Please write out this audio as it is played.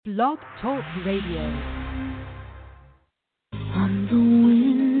Blog Talk Radio. On the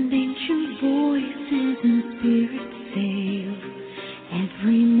wind, ancient voices and spirits sail.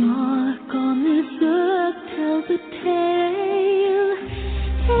 Every mark on this earth tells a tale.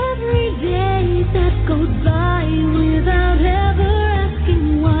 Every day that goes by without ever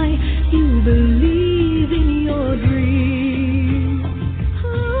asking why, you believe in your dreams.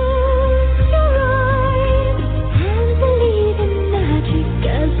 Close your eyes and believe in magic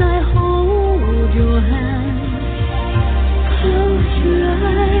as I hold your hand. Close your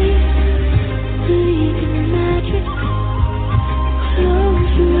eyes, believe in magic.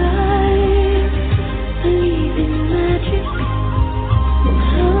 Close your eyes, believe in magic.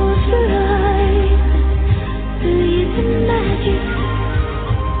 Close your eyes, believe in magic.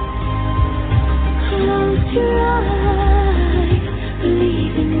 Close your eyes,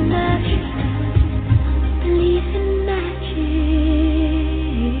 believe in magic. Believe in magic.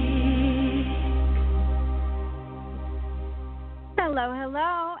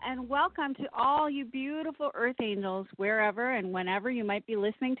 Hello, and welcome to all you beautiful Earth Angels, wherever and whenever you might be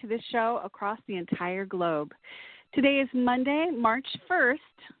listening to this show across the entire globe. Today is Monday, March 1st,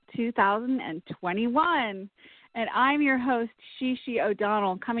 2021, and I'm your host, Shishi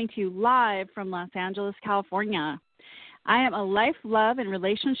O'Donnell, coming to you live from Los Angeles, California. I am a life, love, and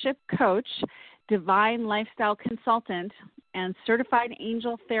relationship coach, divine lifestyle consultant, and certified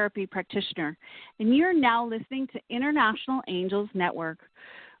angel therapy practitioner, and you're now listening to International Angels Network.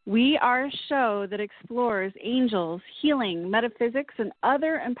 We are a show that explores angels, healing, metaphysics, and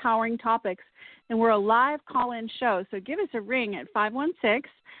other empowering topics, and we're a live call-in show, so give us a ring at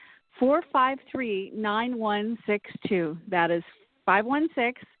 516-453-9162. That is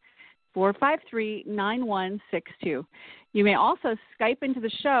 516-453-9162. You may also Skype into the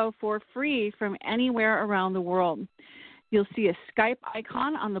show for free from anywhere around the world. You'll see a Skype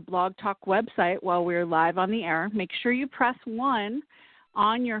icon on the Blog Talk website while we're live on the air. Make sure you press 1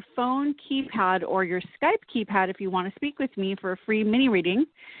 on your phone keypad or your Skype keypad if you want to speak with me for a free mini reading,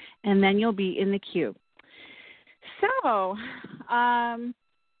 and then you'll be in the queue. So,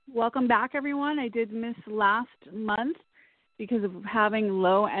 welcome back, everyone. I did miss last month because of having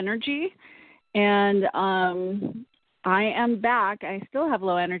low energy, and I am back. I still have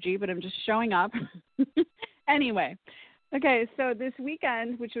low energy, but I'm just showing up. Anyway. Okay, so this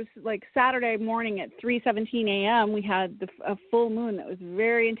weekend, which was like Saturday morning at 3:17 a.m., we had a full moon that was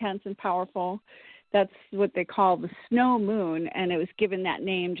very intense and powerful. That's what they call the snow moon, and it was given that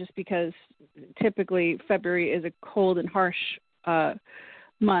name just because typically February is a cold and harsh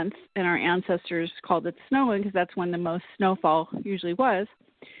month, and our ancestors called it snow moon because that's when the most snowfall usually was.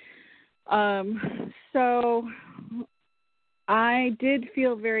 So I did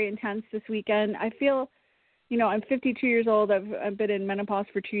feel very intense this weekend. I feel... You know, I'm 52 years old. I've been in menopause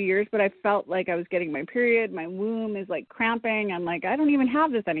for 2 years, but I felt like I was getting my period. My womb is like cramping. I'm like, I don't even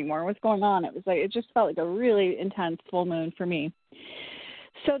have this anymore. What's going on? It just felt like a really intense full moon for me.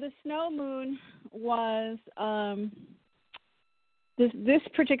 So the snow moon was this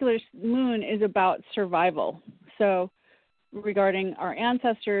particular moon is about survival. So regarding our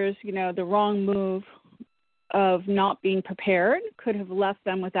ancestors, you know, the wrong move of not being prepared could have left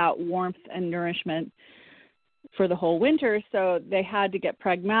them without warmth and nourishment for the whole winter, so they had to get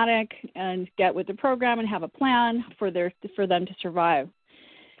pragmatic and get with the program and have a plan for them to survive.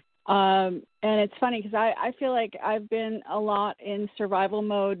 And it's funny because I feel like I've been a lot in survival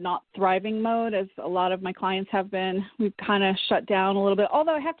mode, not thriving mode, as a lot of my clients have been. We've kind of shut down a little bit,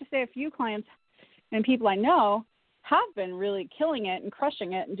 although I have to say a few clients and people I know have been really killing it and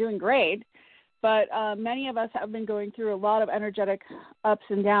crushing it and doing great. But many of us have been going through a lot of energetic ups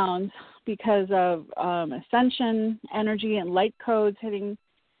and downs because of ascension energy and light codes hitting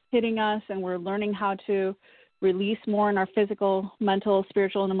us, and we're learning how to release more in our physical, mental,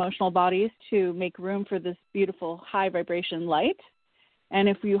 spiritual, and emotional bodies to make room for this beautiful high vibration light. And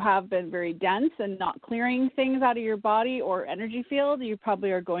if you have been very dense and not clearing things out of your body or energy field, you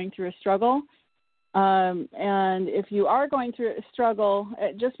probably are going through a struggle. And if you are going through a struggle,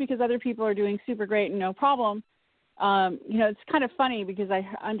 just because other people are doing super great and no problem, you know, it's kind of funny because I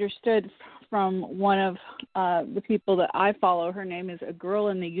understood from one of the people that I follow. Her name is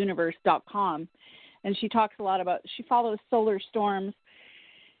agirlintheuniverse.com, and she talks a lot about, she follows solar storms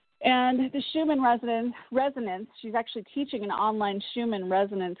and the Schumann resonance. She's actually teaching an online Schumann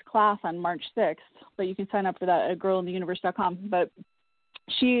resonance class on March 6th, but you can sign up for that at agirlintheuniverse.com. But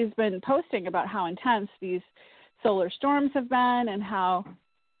she's been posting about how intense these solar storms have been and how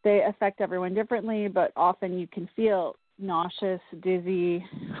they affect everyone differently, but often you can feel nauseous, dizzy,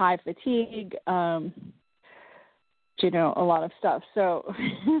 high fatigue, a lot of stuff. So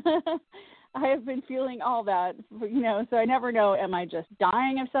I have been feeling all that, so I never know, am I just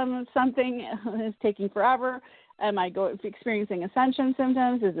dying of something is taking forever? Am I experiencing ascension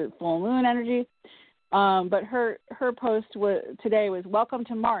symptoms? Is it full moon energy? But her post today was, welcome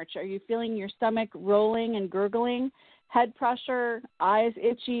to March. Are you feeling your stomach rolling and gurgling, head pressure, eyes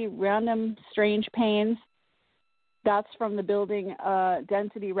itchy, random strange pains? That's from the building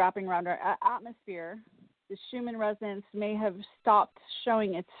density wrapping around our atmosphere. The Schumann resonance may have stopped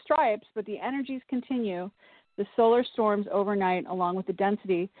showing its stripes, but the energies continue. The solar storms overnight, along with the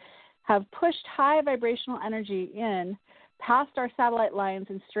density, have pushed high vibrational energy in past our satellite lines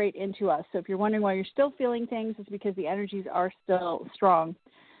and straight into us. So if you're wondering why you're still feeling things, it's because the energies are still strong.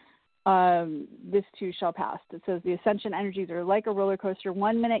 This too shall pass. It says the ascension energies are like a roller coaster.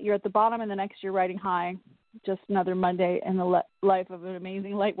 1 minute you're at the bottom and the next you're riding high. Just another Monday in the life of an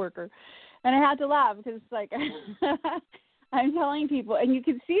amazing light worker. And I had to laugh because it's like I'm telling people, and you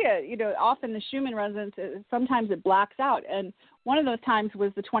can see it, often the Schumann resonance, sometimes it blacks out. And one of those times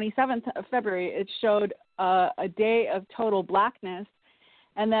was the 27th of February. It showed a day of total blackness.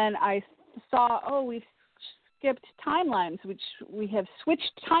 And then I saw, we've skipped timelines, which we have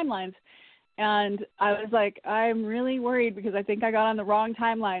switched timelines. And I was like, I'm really worried because I think I got on the wrong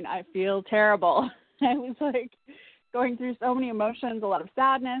timeline. I feel terrible. I was like going through so many emotions, a lot of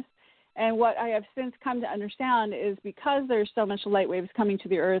sadness. And what I have since come to understand is because there's so much light waves coming to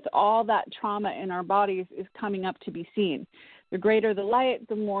the earth, all that trauma in our bodies is coming up to be seen. The greater the light,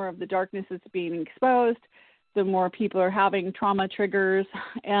 the more of the darkness is being exposed, the more people are having trauma triggers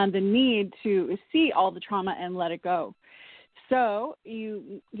and the need to see all the trauma and let it go. So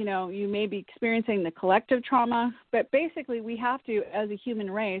you may be experiencing the collective trauma, but basically we have to, as a human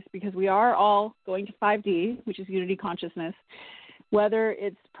race, because we are all going to 5D, which is unity consciousness, whether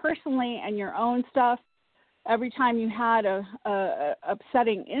it's personally and your own stuff, every time you had a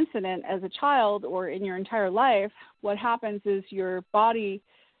upsetting incident as a child or in your entire life, what happens is your body,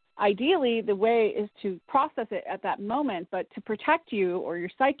 ideally the way is to process it at that moment, but to protect you or your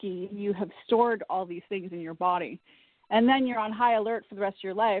psyche, you have stored all these things in your body. And then you're on high alert for the rest of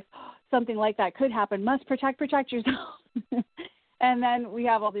your life. Something like that could happen. Must protect yourself. And then we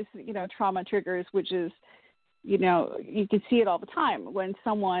have all these, trauma triggers, which is, you can see it all the time when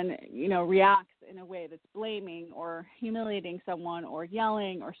someone, reacts in a way that's blaming or humiliating someone or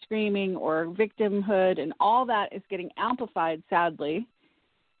yelling or screaming or victimhood, and all that is getting amplified, sadly,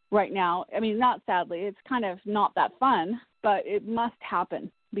 right now. I mean, not sadly, it's kind of not that fun, but it must happen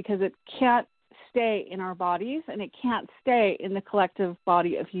because it can't stay in our bodies and it can't stay in the collective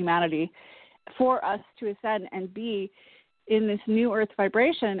body of humanity for us to ascend and be in this new earth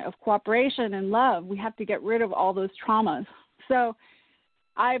vibration of cooperation and love. We have to get rid of all those traumas. So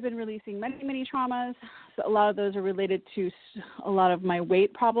I've been releasing many, many traumas. So a lot of those are related to a lot of my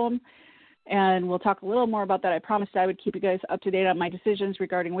weight problem. And we'll talk a little more about that. I promised I would keep you guys up to date on my decisions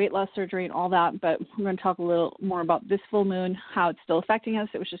regarding weight loss surgery and all that. But we're going to talk a little more about this full moon, how it's still affecting us.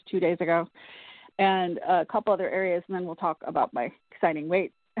 It was just 2 days ago. And a couple other areas. And then we'll talk about my exciting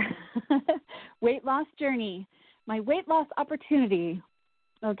weight loss journey. My weight loss opportunity.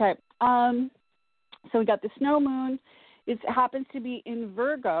 Okay. So we got the snow moon. It happens to be in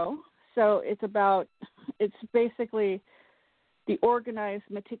Virgo. So it's basically the organized,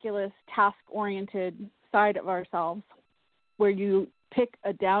 meticulous, task-oriented side of ourselves where you pick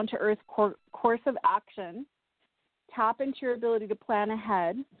a down-to-earth course of action, tap into your ability to plan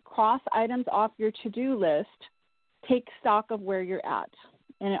ahead, cross items off your to-do list, take stock of where you're at.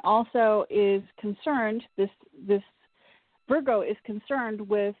 And it also is concerned, this Virgo is concerned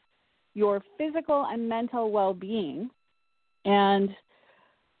with your physical and mental well-being, and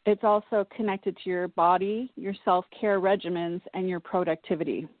it's also connected to your body, your self-care regimens, and your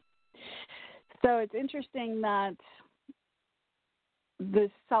productivity. So it's interesting that the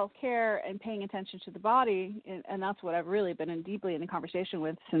self-care and paying attention to the body, and that's what I've really been deeply in the conversation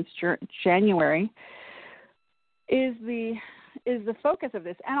with since January, is the focus of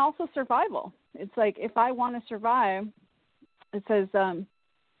this, and also survival. It's like if I want to survive, it says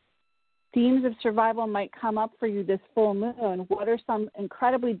themes of survival might come up for you this full moon. What are some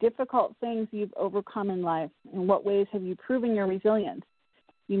incredibly difficult things you've overcome in life? In what ways have you proven your resilience?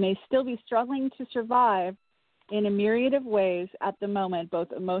 You may still be struggling to survive in a myriad of ways at the moment,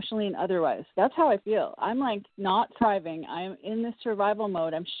 both emotionally and otherwise. That's how I feel. I'm like not thriving. I'm in this survival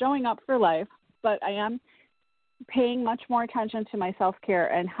mode. I'm showing up for life, but I am paying much more attention to my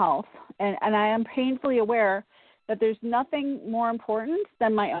self-care and health. And I am painfully aware that there's nothing more important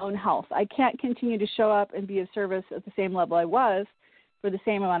than my own health. I can't continue to show up and be of service at the same level I was for the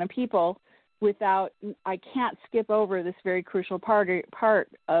same amount of people I can't skip over this very crucial part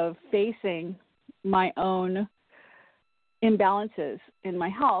of facing my own imbalances in my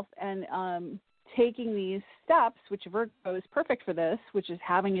health and taking these steps, which Virgo is perfect for this, which is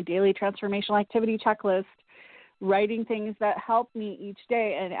having a daily transformational activity checklist, writing things that help me each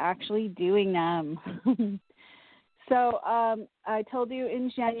day and actually doing them. So I told you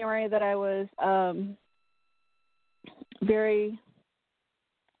in January that I was very,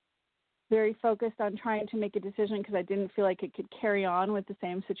 very focused on trying to make a decision because I didn't feel like it could carry on with the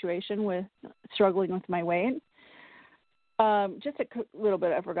same situation with struggling with my weight. Just a little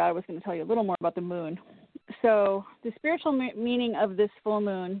bit, I forgot I was going to tell you a little more about the moon. So the spiritual meaning of this full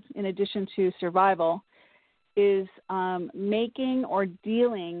moon, in addition to survival, is making or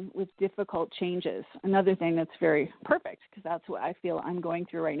dealing with difficult changes. Another thing that's very perfect because that's what I feel I'm going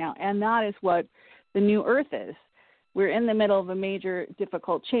through right now. And that is what the new earth is. We're in the middle of a major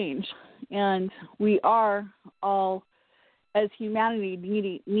difficult change. And we are all, as humanity,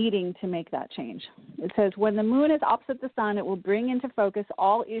 needing to make that change. It says, when the moon is opposite the sun, it will bring into focus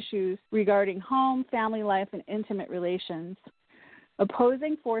all issues regarding home, family life, and intimate relations.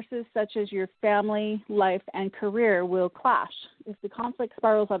 Opposing forces such as your family, life, and career will clash. If the conflict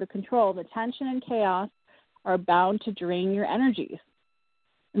spirals out of control, the tension and chaos are bound to drain your energies.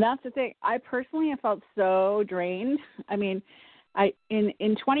 And that's the thing. I personally have felt so drained. I mean, in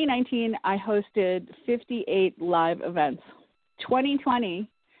 2019, I hosted 58 live events. 2020,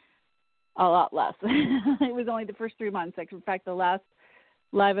 a lot less. It was only the first 3 months. Like, in fact, the last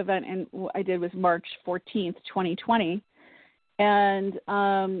live event I did was March 14th, 2020. And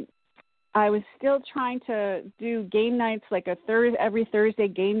I was still trying to do game nights, like every Thursday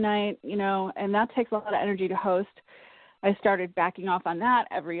game night, and that takes a lot of energy to host. I started backing off on that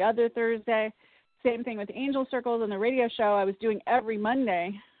every other Thursday. Same thing with Angel Circles and the radio show. I was doing every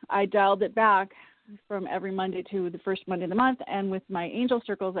Monday. I dialed it back from every Monday to the first Monday of the month. And with my Angel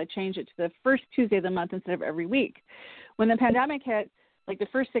Circles, I changed it to the first Tuesday of the month instead of every week. When the pandemic hit, like the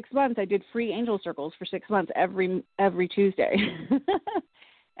first 6 months, I did free Angel Circles for 6 months every Tuesday.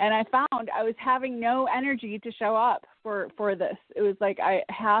 And I found I was having no energy to show up for this. It was like I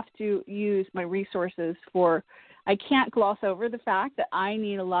have to use my resources I can't gloss over the fact that I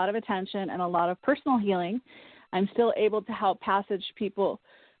need a lot of attention and a lot of personal healing. I'm still able to help passage people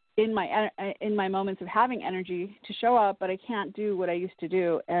in my moments of having energy to show up, but I can't do what I used to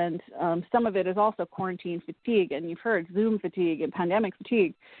do. And some of it is also quarantine fatigue, and you've heard Zoom fatigue and pandemic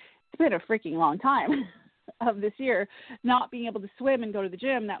fatigue. It's been a freaking long time of this year, not being able to swim and go to the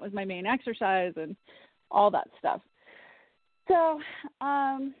gym. That was my main exercise and all that stuff. So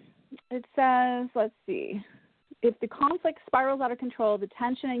it says, let's see, if the conflict spirals out of control, the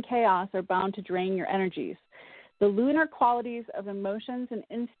tension and chaos are bound to drain your energies. The lunar qualities of emotions and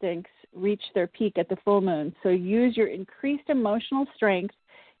instincts reach their peak at the full moon, so use your increased emotional strength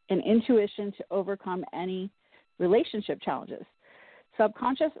and intuition to overcome any relationship challenges.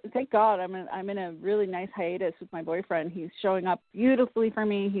 Subconscious, thank God, I'm in a really nice hiatus with my boyfriend. He's showing up beautifully for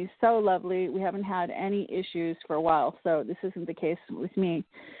me. He's so lovely. We haven't had any issues for a while, so this isn't the case with me.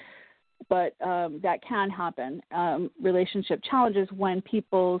 But that can happen. Relationship challenges when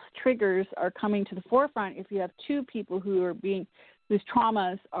people's triggers are coming to the forefront. If you have two people whose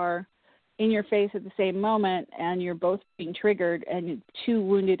traumas are in your face at the same moment and you're both being triggered and two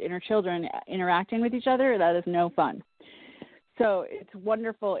wounded inner children interacting with each other, that is no fun. So it's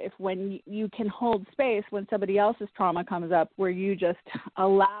wonderful if when you can hold space when somebody else's trauma comes up where you just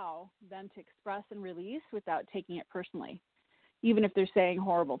allow them to express and release without taking it personally. Even if they're saying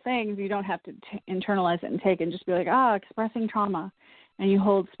horrible things, you don't have to internalize it and take it and just be like, expressing trauma. And you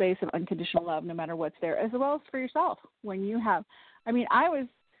hold space of unconditional love no matter what's there, as well as for yourself. When you have, that's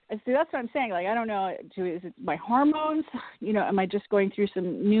what I'm saying. Like, I don't know, is it my hormones? Am I just going through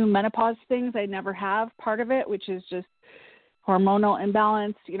some new menopause things I never have? Part of it, which is just hormonal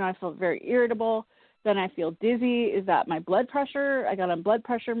imbalance. I feel very irritable. Then I feel dizzy. Is that my blood pressure? I got on blood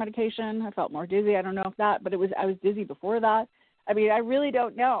pressure medication. I felt more dizzy. I don't know if that, but I was dizzy before that. I really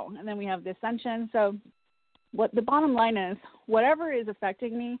don't know. And then we have the ascension. So what the bottom line is, whatever is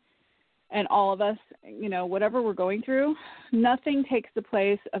affecting me and all of us, whatever we're going through, nothing takes the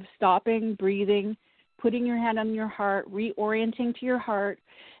place of stopping, breathing, putting your hand on your heart, reorienting to your heart,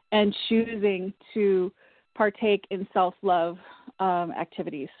 and choosing to partake in self-love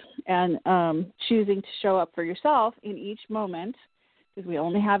activities and choosing to show up for yourself in each moment, because we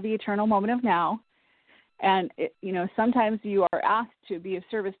only have the eternal moment of now. And, sometimes you are asked to be of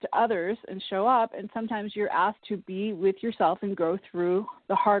service to others and show up, and sometimes you're asked to be with yourself and go through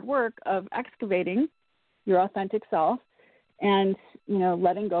the hard work of excavating your authentic self and,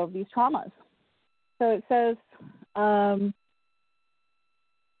 letting go of these traumas. So it says,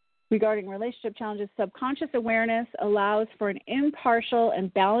 regarding relationship challenges, subconscious awareness allows for an impartial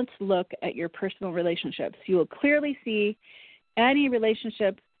and balanced look at your personal relationships. You will clearly see any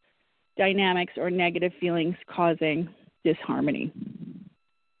relationship dynamics or negative feelings causing disharmony.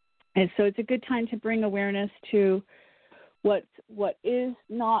 And so it's a good time to bring awareness to what is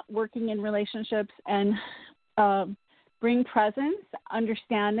not working in relationships and bring presence,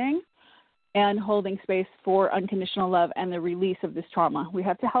 understanding, and holding space for unconditional love and the release of this trauma. We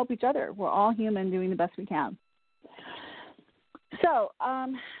have to help each other. We're all human, doing the best we can. So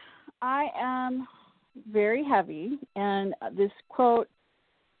I am very heavy, and this quote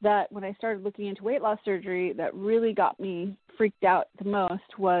that when I started looking into weight loss surgery that really got me freaked out the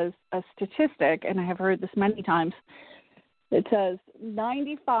most was a statistic, and I have heard this many times. It says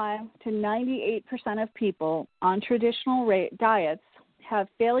 95 to 98% of people on traditional diets have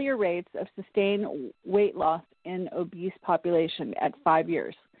failure rates of sustained weight loss in obese population at 5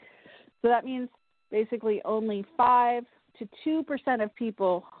 years. So that means basically only 5 to 2% of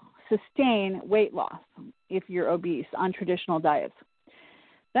people sustain weight loss if you're obese on traditional diets.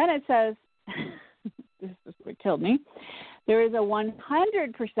 Then it says, this is what killed me, there is a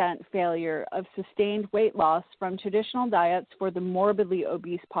 100% failure of sustained weight loss from traditional diets for the morbidly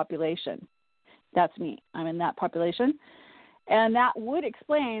obese population. That's me. I'm in that population. And that would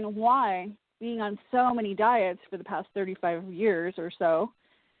explain why, being on so many diets for the past 35 years or so,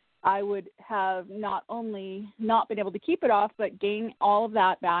 I would have not only not been able to keep it off, but gain all of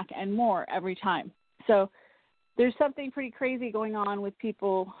that back and more every time. So there's something pretty crazy going on with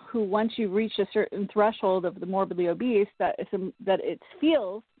people who, once you reach a certain threshold of the morbidly obese, that it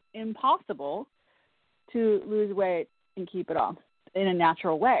feels impossible to lose weight and keep it off in a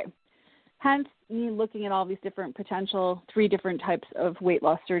natural way. Hence, me looking at all these different potential 3 different types of weight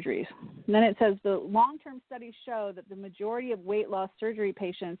loss surgeries. And then it says the long-term studies show that the majority of weight loss surgery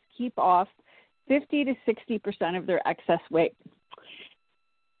patients keep off 50 to 60% of their excess weight.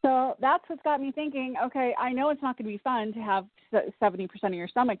 So that's what's got me thinking, okay, I know it's not going to be fun to have 70% of your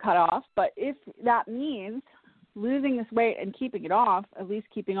stomach cut off, but if that means losing this weight and keeping it off, at least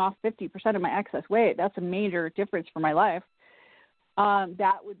keeping off 50% of my excess weight, that's a major difference for my life.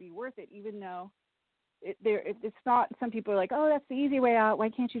 That would be worth it, even though it's not. Some people are like, oh, that's the easy way out. Why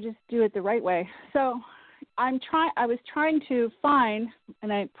can't you just do it the right way? So I was trying to find,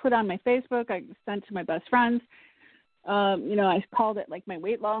 and I put on my Facebook, I sent to my best friends, I called it like my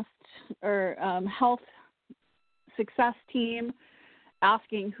weight loss or health success team,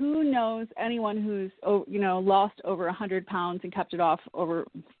 asking who knows anyone who's, lost over 100 pounds and kept it off over,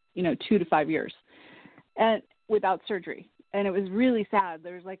 2 to 5 years and without surgery. And it was really sad.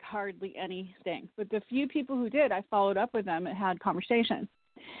 There was like hardly anything. But the few people who did, I followed up with them and had conversations.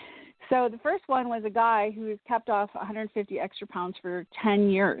 So the first one was a guy who has kept off 150 extra pounds for 10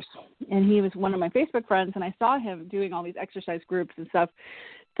 years. And he was one of my Facebook friends, and I saw him doing all these exercise groups and stuff.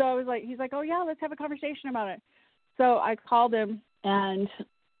 So I was like, he's like, oh, yeah, let's have a conversation about it. So I called him, and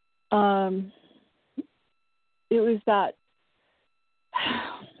it was that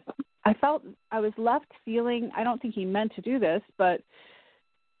I was left feeling, I don't think he meant to do this, but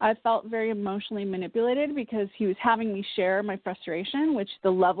I felt very emotionally manipulated because he was having me share my frustration, which the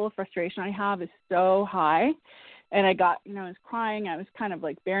level of frustration I have is so high. And I got, I was crying. I was kind of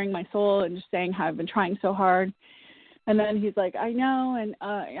like bearing my soul and just saying how I've been trying so hard. And then he's like, I know, and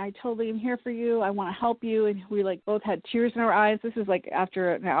I totally am here for you. I want to help you. And we like both had tears in our eyes. This is like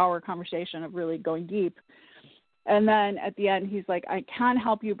after an hour conversation of really going deep. And then at the end, he's like, I can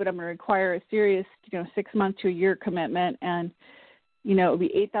help you, but I'm going to require a serious, 6 months to a year commitment. And, it'll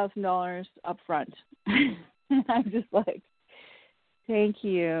be $8,000 up front. And I'm just like, thank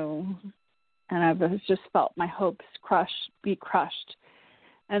you. And I've just felt my hopes be crushed.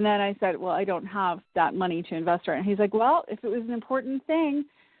 And then I said, well, I don't have that money to invest right. And he's like, well, if it was an important thing,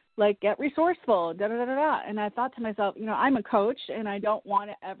 like get resourceful, da-da-da-da-da. And I thought to myself, I'm a coach and I don't want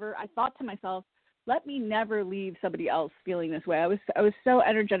to ever, I thought to myself, let me never leave somebody else feeling this way. I was so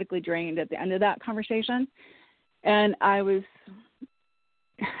energetically drained at the end of that conversation. And I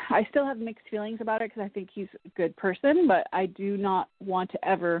still have mixed feelings about it because I think he's a good person, but I do not want to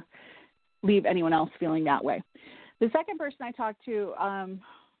ever leave anyone else feeling that way. The second person I talked to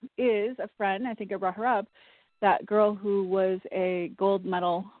is a friend. I think I brought her up, that girl who was a gold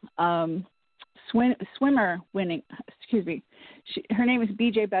medal swimmer winning, her name is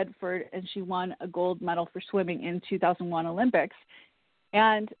BJ Bedford, and she won a gold medal for swimming in 2001 Olympics.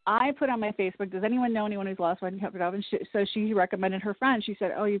 And I put on my Facebook, does anyone know anyone who's lost weight and kept it off? And so she recommended her friend. She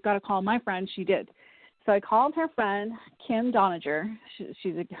said, oh, you've got to call my friend. She did. So I called her friend, Kim Donager.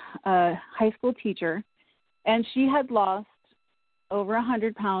 She's a high school teacher, and she had lost over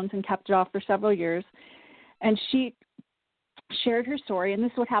 100 pounds and kept it off for several years. And she shared her story, and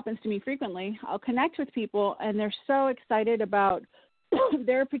this is what happens to me frequently. I'll connect with people, and they're so excited about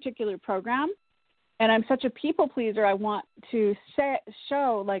their particular program. And I'm such a people pleaser. I want to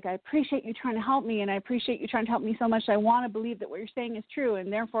show, like, I appreciate you trying to help me, and I appreciate you trying to help me so much. I want to believe that what you're saying is true,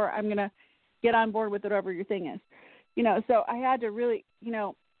 and therefore I'm going to get on board with whatever your thing is. So I had to really,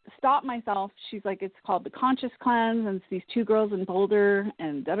 stop myself. She's like, it's called the Conscious Cleanse, and it's these two girls in Boulder,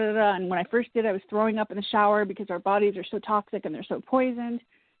 and da-da-da-da. And when I first did it, I was throwing up in the shower because our bodies are so toxic and they're so poisoned. And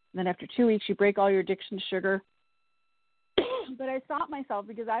then after 2 weeks, you break all your addiction to sugar. But I stopped myself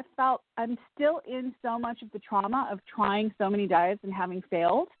because I felt I'm still in so much of the trauma of trying so many diets and having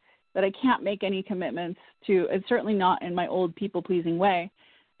failed that I can't make any commitments to, and certainly not in my old people-pleasing way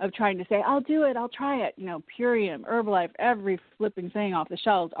of trying to say, I'll do it, I'll try it. Purium, Herbalife, every flipping thing off the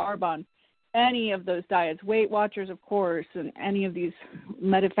shelves, Arbonne, any of those diets, Weight Watchers, of course, and any of these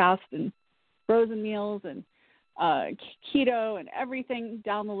Medifast and frozen meals and keto and everything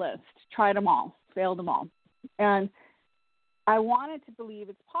down the list. Tried them all, failed them all. And I wanted to believe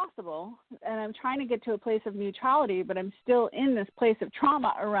it's possible, and I'm trying to get to a place of neutrality, but I'm still in this place of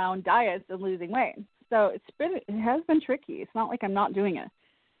trauma around diets and losing weight. So it has been tricky. It's not like I'm not doing it.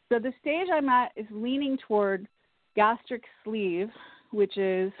 So the stage I'm at is leaning toward gastric sleeve, which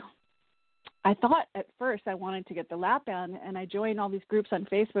is, I thought at first I wanted to get the lap band, and I joined all these groups on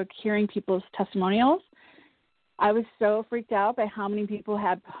Facebook hearing people's testimonials. I was so freaked out by how many people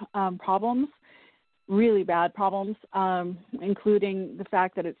had problems, really bad problems, including the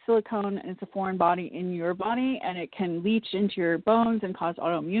fact that it's silicone and it's a foreign body in your body, and it can leach into your bones and cause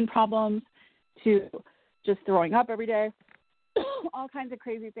autoimmune problems, to just throwing up every day, all kinds of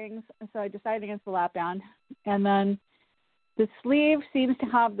crazy things. So I decided against the lap band. And then the sleeve seems to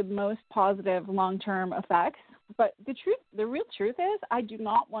have the most positive long-term effects. But the real truth is I do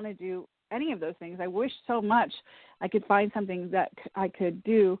not want to do any of those things. I wish so much I could find something that I could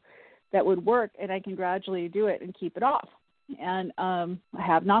do that would work, and I can gradually do it and keep it off. And I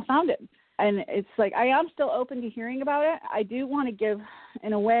have not found it. And it's like I am still open to hearing about it. I do want to give,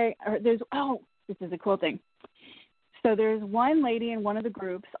 in a way, this is a cool thing. So there's one lady in one of the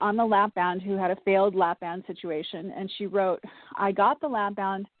groups on the lap band who had a failed lap band situation, and she wrote, I got the lap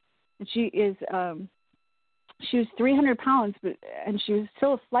band, and she was 300 pounds, and she was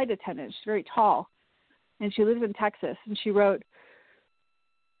still a flight attendant. She's very tall, and she lives in Texas. And she wrote,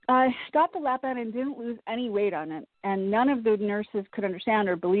 I got the lap band and didn't lose any weight on it, and none of the nurses could understand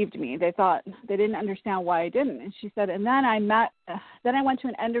or believed me. They thought they didn't understand why I didn't. And she said, and then I went to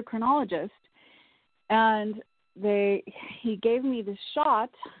an endocrinologist, and he gave me this shot,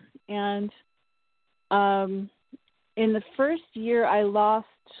 and in the first year I lost,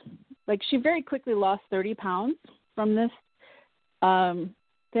 she very quickly lost 30 pounds from this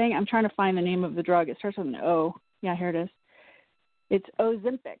thing. I'm trying to find the name of the drug. It starts with an O. Yeah, here it is. It's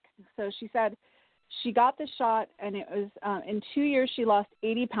Ozempic. So she said she got the shot, and it was in 2 years she lost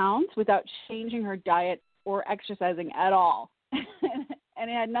 80 pounds without changing her diet or exercising at all. And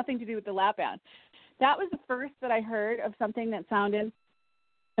it had nothing to do with the lap band. That was the first that I heard of something that sounded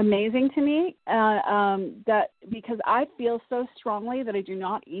amazing to me, that because I feel so strongly that I do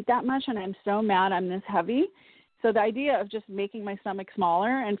not eat that much, and I'm so mad I'm this heavy. So the idea of just making my stomach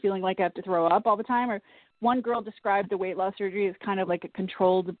smaller and feeling like I have to throw up all the time, or one girl described the weight loss surgery as kind of like a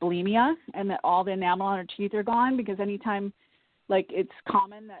controlled bulimia, and that all the enamel on her teeth are gone, because anytime, it's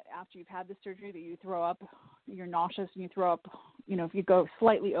common that after you've had the surgery that you throw up, you're nauseous and you throw up, if you go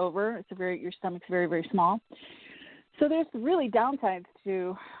slightly over, your stomach's very, very small. So there's really downsides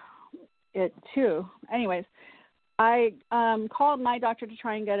to it too. Anyways, I called my doctor to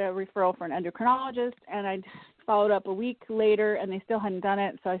try and get a referral for an endocrinologist, and I followed up a week later, and they still hadn't done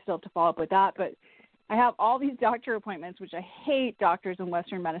it, so I still have to follow up with that. But I have all these doctor appointments, which I hate doctors in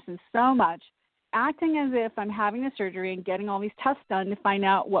Western medicine so much, acting as if I'm having the surgery and getting all these tests done to find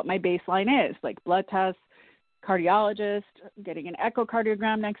out what my baseline is, like blood tests, cardiologist, getting an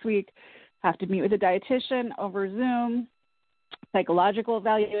echocardiogram next week, have to meet with a dietitian over Zoom, psychological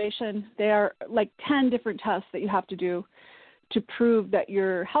evaluation. There are 10 different tests that you have to do to prove that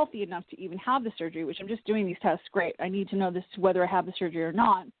you're healthy enough to even have the surgery, which I'm just doing these tests. Great. I need to know this, whether I have the surgery or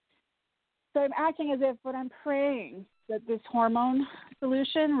not. So I'm acting as if, but I'm praying that this hormone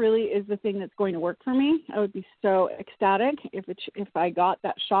solution really is the thing that's going to work for me. I would be so ecstatic if I got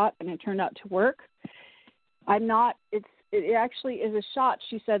that shot and it turned out to work. It actually is a shot,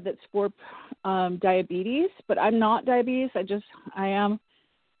 she said, that's for diabetes, but I'm not diabetes. I am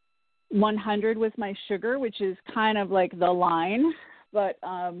 100 was my sugar, which is kind of like the line, but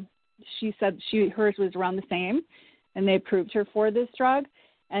she said hers was around the same, and they approved her for this drug,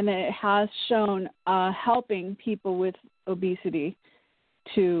 and it has shown helping people with obesity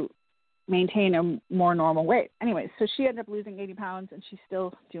to maintain a more normal weight. Anyway, so she ended up losing 80 pounds, and she's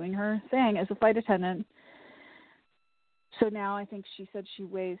still doing her thing as a flight attendant. So now I think she said she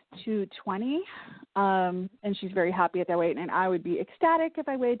weighs 220, and she's very happy at that weight, and I would be ecstatic if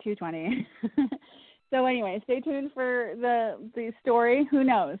I weighed 220. So anyway, stay tuned for the story. Who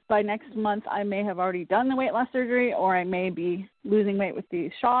knows? By next month, I may have already done the weight loss surgery, or I may be losing weight with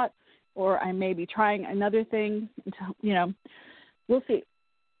the shot, or I may be trying another thing. We'll see.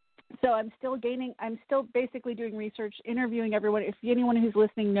 So I'm still basically doing research, interviewing everyone. If anyone who's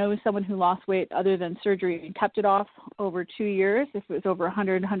listening knows someone who lost weight other than surgery and kept it off over 2 years, if it was over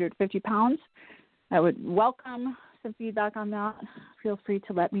 100, 150 pounds, I would welcome some feedback on that. Feel free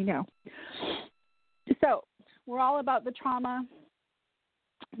to let me know. So we're all about the trauma.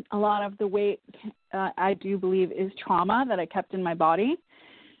 A lot of the weight, I do believe, is trauma that I kept in my body.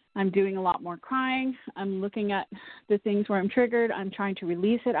 I'm doing a lot more crying. I'm looking at the things where I'm triggered. I'm trying to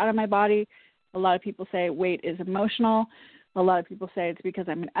release it out of my body. A lot of people say weight is emotional. A lot of people say it's because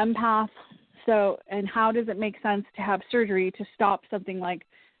I'm an empath. So, and how does it make sense to have surgery to stop something like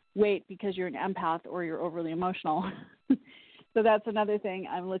weight because you're an empath or you're overly emotional? So that's another thing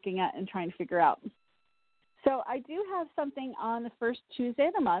I'm looking at and trying to figure out. So I do have something on the first Tuesday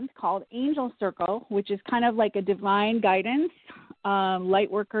of the month called Angel Circle, which is kind of like a divine guidance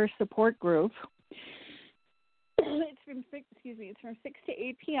light worker support group. It's from 6 to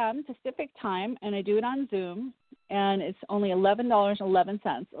 8 p.m. Pacific time, and I do it on Zoom, and it's only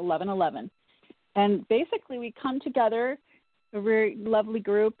 $11.11, 11.11. And basically, we come together, a very lovely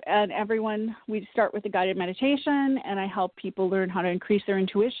group, and we start with a guided meditation, and I help people learn how to increase their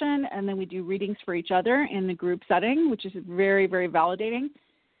intuition, and then we do readings for each other in the group setting, which is very, very validating.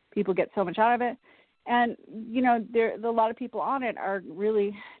 People get so much out of it. And, a lot of people on it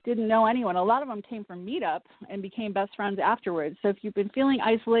really didn't know anyone. A lot of them came from Meetup and became best friends afterwards. So if you've been feeling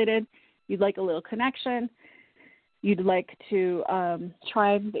isolated, you'd like a little connection, you'd like to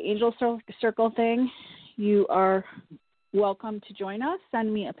try the Angel Circle thing, you are welcome to join us.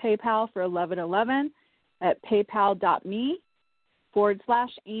 Send me a PayPal for 1111 at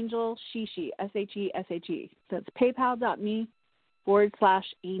paypal.me/Angel Shishi, SHE. So it's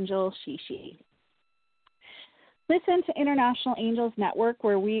paypal.me/Angel Shishi. Listen to International Angels Network,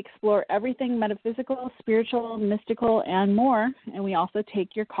 where we explore everything metaphysical, spiritual, mystical, and more. And we also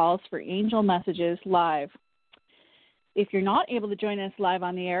take your calls for angel messages live. If you're not able to join us live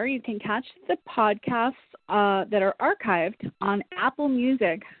on the air, you can catch the podcasts that are archived on Apple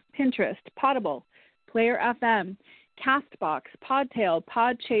Music, Pinterest, Potable, Player FM, Castbox, Podtail,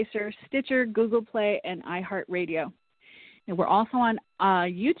 Podchaser, Stitcher, Google Play, and iHeartRadio. And we're also on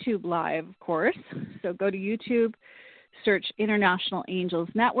YouTube Live, of course. So go to YouTube, search International Angels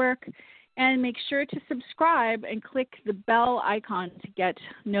Network, and make sure to subscribe and click the bell icon to get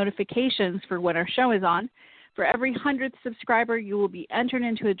notifications for when our show is on. For every 100th subscriber, you will be entered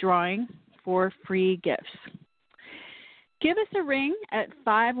into a drawing for free gifts. Give us a ring at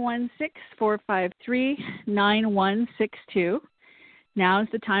 516-453-9162. Now is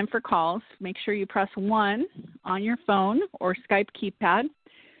the time for calls. Make sure you press 1 on your phone or Skype keypad,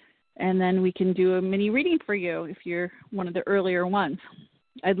 and then we can do a mini reading for you if you're one of the earlier ones.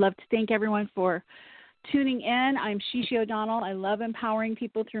 I'd love to thank everyone for tuning in. I'm Shishi O'Donnell. I love empowering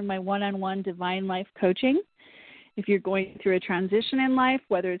people through my one-on-one Divine Life coaching. If you're going through a transition in life,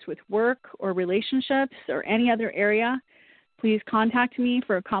 whether it's with work or relationships or any other area, please contact me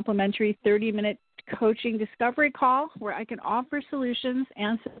for a complimentary 30-minute coaching discovery call where I can offer solutions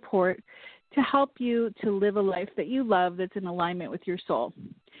and support to help you to live a life that you love that's in alignment with your soul.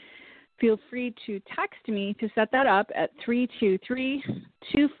 Feel free to text me to set that up at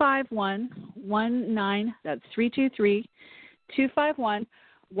 323-251-19. That's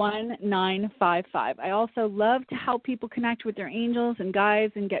 323-251-1955. I also love to help people connect with their angels and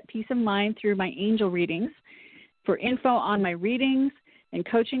guides and get peace of mind through my angel readings. For info on my readings and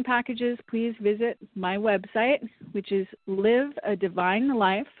coaching packages, please visit my website, which is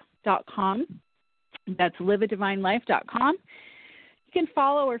liveadivinelife.com. That's liveadivinelife.com. You can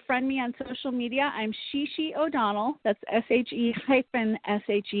follow or friend me on social media. I'm Shishi O'Donnell. That's SHE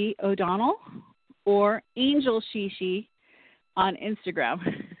O'Donnell, or Angel Shishi on Instagram.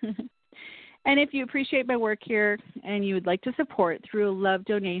 And if you appreciate my work here and you would like to support through a love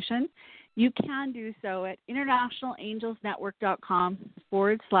donation, you can do so at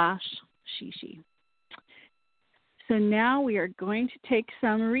internationalangelsnetwork.com/Shishi. So now we are going to take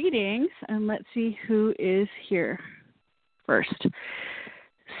some readings, and let's see who is here first.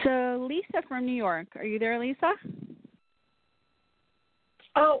 So Lisa from New York. Are you there, Lisa?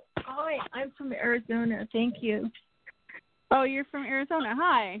 Oh, hi. I'm from Arizona. Thank you. Oh, you're from Arizona.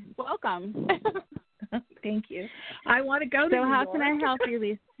 Hi. Welcome. Thank you. I want to go to So New how York. can I help you,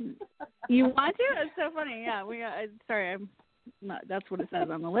 Lisa? You want to? It's so funny. Yeah, sorry, I'm not, that's what it says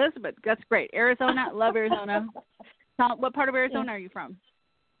on the list, but that's great. Arizona, love Arizona. What part of Arizona are you from?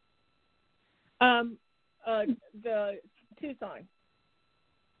 The Tucson.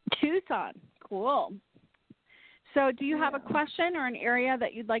 Tucson. Cool. So do you have a question or an area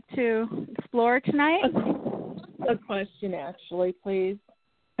that you'd like to explore tonight? A question, actually, please.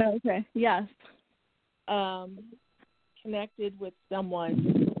 Okay. Yes. Connected with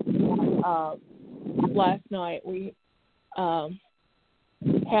someone last night. We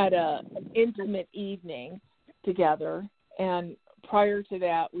had an intimate evening together, and prior to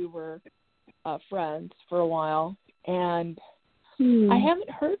that, we were friends for a while, and I haven't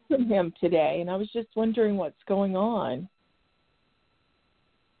heard from him today, and I was just wondering what's going on.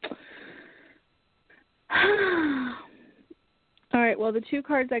 All right, well, the two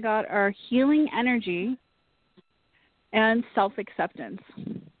cards I got are healing energy and self-acceptance.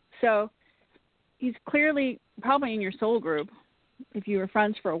 So he's clearly probably in your soul group if you were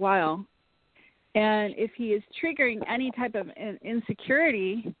friends for a while. And if he is triggering any type of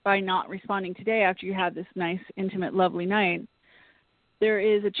insecurity by not responding today after you had this nice, intimate, lovely night, there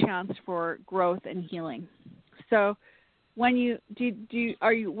is a chance for growth and healing. So when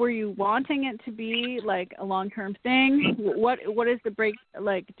were you wanting it to be like a long-term thing? What is the break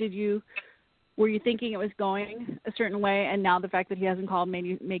like? Were you thinking it was going a certain way, and now the fact that he hasn't called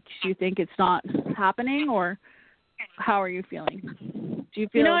makes you think it's not happening, or how are you feeling? Do you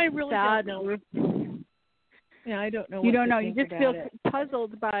feel I really sad? don't know. Yeah, I don't know. You don't know. You just feel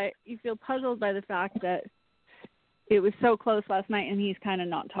puzzled by the fact that it was so close last night, and he's kind of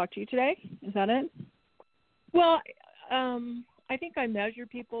not talked to you today. Is that it? Well, I think I measure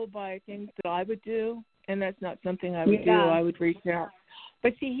people by things that I would do, and that's not something I would do. I would reach out.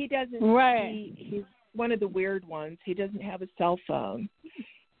 But see, he doesn't. Right. He's one of the weird ones. He doesn't have a cell phone,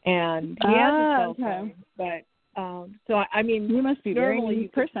 and he has a cell phone. But so I mean, you must be a very normally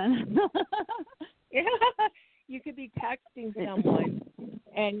unique person. Yeah, you could be texting someone,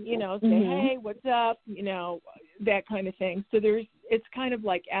 and say, "Hey, what's up?" That kind of thing. So it's kind of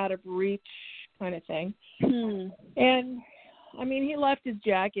like out of reach kind of thing. And I mean, he left his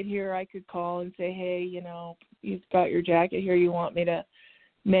jacket here. I could call and say, "Hey, you've got your jacket here. You want me to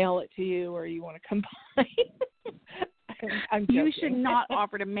mail it to you, or you want to come by?" I'm joking. You should not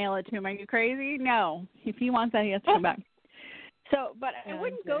offer to mail it to him. Are you crazy? No. If he wants that, he has to come back. So, but I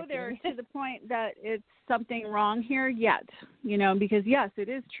wouldn't go there to the point that it's something wrong here yet, because yes, it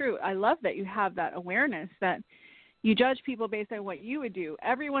is true. I love that you have that awareness that you judge people based on what you would do.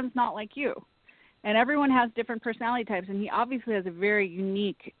 Everyone's not like you. And everyone has different personality types, and he obviously has a very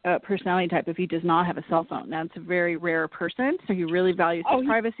unique personality type if he does not have a cell phone. That's a very rare person, so he really values his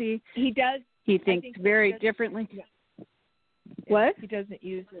privacy. He does. He thinks very differently. Yeah. What? He doesn't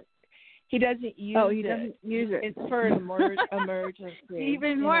use it. He doesn't use it. Oh, he doesn't use it. It's for an emergency.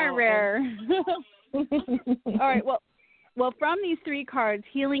 Even more rare. All right, well, from these three cards,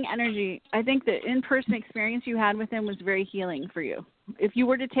 healing energy, I think the in-person experience you had with him was very healing for you. If you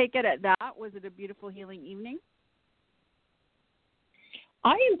were to take it at that, was it a beautiful healing evening?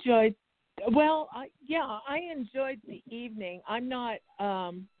 I enjoyed the evening. I'm not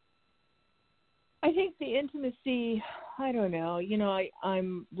I think the intimacy, I don't know,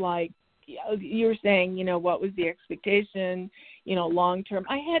 I'm like you were saying, what was the expectation, long term.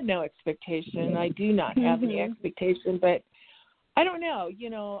 I had no expectation. I do not have any expectation, but I don't know,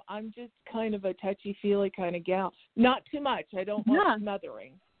 I'm just kind of a touchy-feely kind of gal. Not too much. I don't want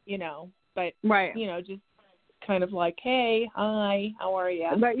smothering, but, right. Just kind of like, hey, hi, how are you?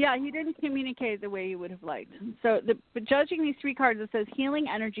 But, yeah, he didn't communicate the way you would have liked. So but judging these three cards, it says healing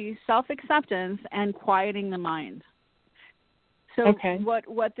energy, self-acceptance, and quieting the mind. So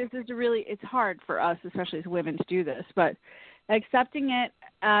what this is really, it's hard for us, especially as women, to do this, but accepting it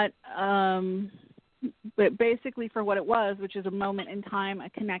but basically for what it was, which is a moment in time, a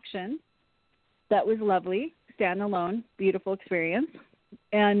connection that was lovely, standalone, beautiful experience,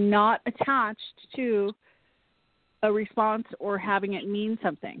 and not attached to a response or having it mean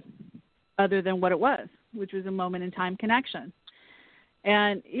something other than what it was, which was a moment in time connection.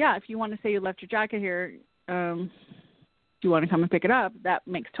 And, yeah, if you want to say you left your jacket here, do you want to come and pick it up? That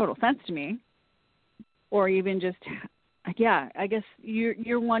makes total sense to me. Or even just yeah, I guess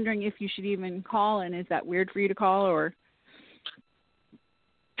you're wondering if you should even call, and is that weird for you to call, or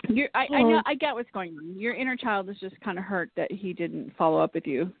I know I get what's going on. Your inner child is just kind of hurt that he didn't follow up with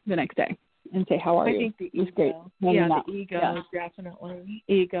you the next day and say, "How are you?" I think the ego. Great. Yeah, the ego, definitely.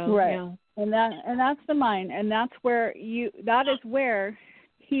 Ego. Right. Yeah. And that's the mind, and that is where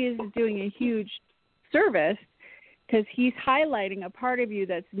he is doing a huge service, because he's highlighting a part of you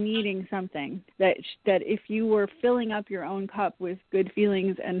that's needing something, that if you were filling up your own cup with good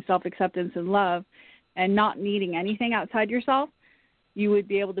feelings and self-acceptance and love and not needing anything outside yourself, you would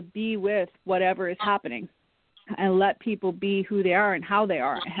be able to be with whatever is happening and let people be who they are and how they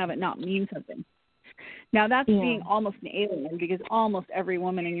are and have it not mean something. Now, that's being almost an alien, because almost every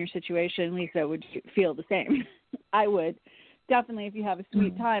woman in your situation, Lisa, would feel the same. I would. Definitely, if you have a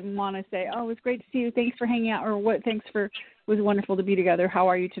sweet time and want to say, "Oh, it was great to see you. Thanks for hanging out," or it was wonderful to be together. How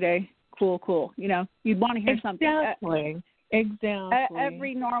are you today? Cool. You know, you'd want to hear something. Exactly.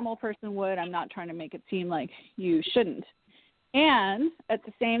 Every normal person would. I'm not trying to make it seem like you shouldn't. And at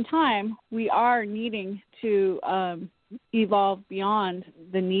the same time, we are needing to evolve beyond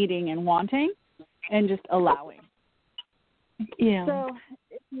the needing and wanting and just allowing. Yeah. So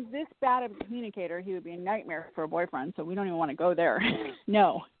if he's this bad of a communicator, he would be a nightmare for a boyfriend, so we don't even want to go there.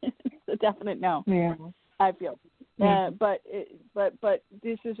 No. It's a definite no. Yeah. I feel. Yeah. But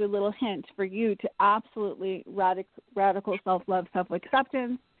this is a little hint for you to absolutely radical self-love,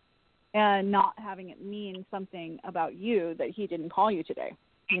 self-acceptance, and not having it mean something about you that he didn't call you today.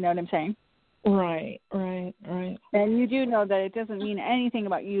 You know what I'm saying? Right. And you do know that it doesn't mean anything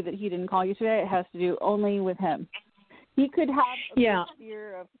about you that he didn't call you today. It has to do only with him. He could have a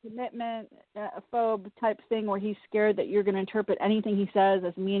fear of commitment, a phobe type thing where he's scared that you're going to interpret anything he says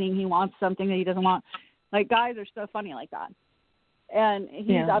as meaning he wants something that he doesn't want. Like, guys are so funny like that. And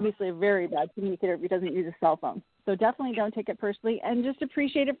he's obviously a very bad communicator if he doesn't use a cell phone. So definitely don't take it personally, and just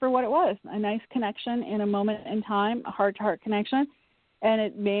appreciate it for what it was, a nice connection in a moment in time, a heart-to-heart connection. And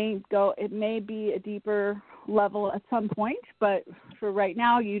it may be a deeper level at some point, but for right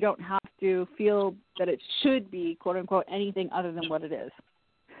now, you don't have to feel that it should be, quote unquote, anything other than what it is.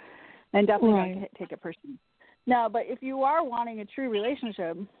 And definitely don't take it personally. Now, but if you are wanting a true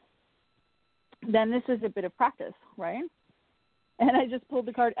relationship, then this is a bit of practice, right? And I just pulled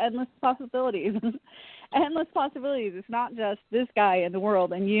the card, endless possibilities. Endless possibilities. It's not just this guy in the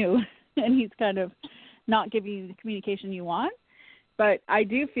world and you, and he's kind of not giving you the communication you want. But I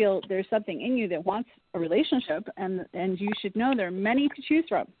do feel there's something in you that wants a relationship, and you should know there are many to choose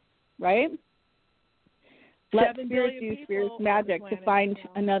from, right? Let Spirit do Spirit's magic to find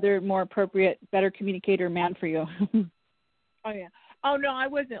another more appropriate, better communicator man for you. Oh, yeah. Oh, no, I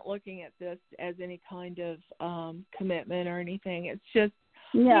wasn't looking at this as any kind of commitment or anything. It's just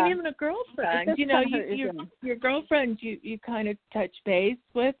even a girlfriend. You know, your girlfriend you kind of touch base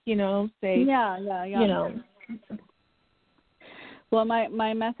with, you know, say, you know. Well,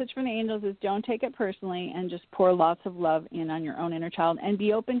 my message from the angels is don't take it personally and just pour lots of love in on your own inner child and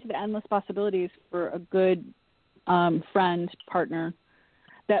be open to the endless possibilities for a good friend, partner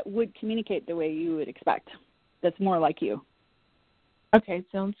that would communicate the way you would expect, that's more like you. Okay,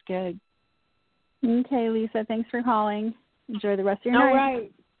 sounds good. Okay, Lisa, thanks for calling. Enjoy the rest of your night. All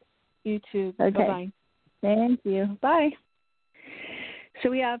right. You too. Okay. Bye-bye. Thank you. Bye. So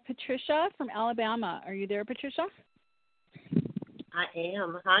we have Patricia from Alabama. Are you there, Patricia? I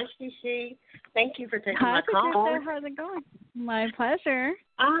am. Hi, Shishi. Thank you for taking my call. call. Hi, Patricia. How's it going? My pleasure.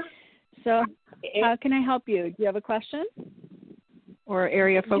 So how can I help you? Do you have a question or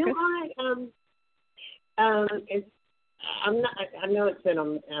area of focus? I'm not. I know it's been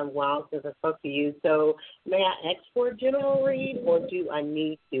a while since I spoke to you. So may I ask for a general read, or do I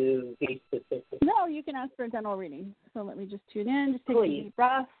need to be specific? No, you can ask for a general reading. So let me just tune in. Just take a deep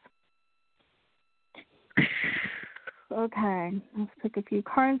breath. Okay, let's pick a few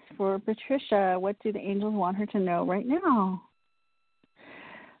cards for Patricia. What do the angels want her to know right now?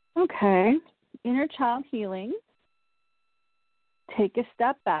 Okay, inner child healing. Take a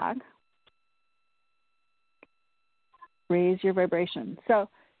step back. Raise your vibration. So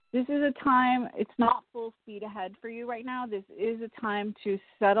this is a time, it's not full speed ahead for you right now. This is a time to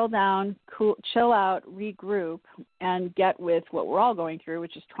settle down, chill out, regroup, and get with what we're all going through,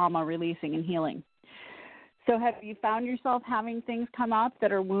 which is trauma releasing and healing. So have you found yourself having things come up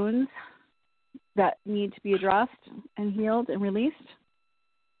that are wounds that need to be addressed and healed and released?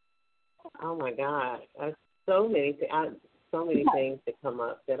 Oh, my God. So many things that come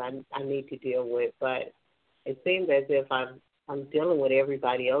up that I need to deal with, but it seems as if I'm dealing with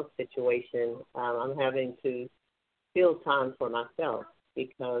everybody else's situation. I'm having to feel time for myself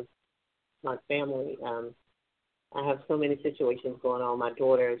because my family I have so many situations going on. My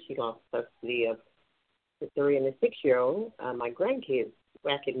daughter, she lost custody of the 3 and the 6-year-old, my grandkids,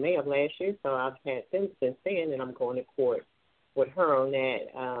 back in May of last year. So I've had them since then, and I'm going to court with her on that.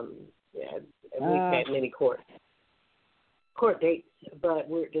 We've had many court dates, but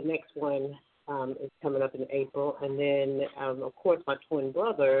the next one is coming up in April. And then, of course, my twin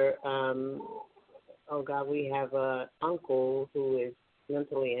brother, we have an uncle who is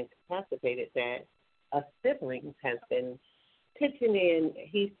mentally incapacitated that a sibling has been pitching in.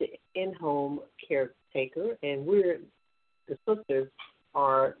 He's the in-home caretaker, and the sisters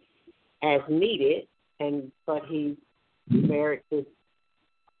are as needed. But he's married. He's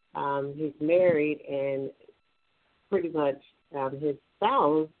married, and pretty much his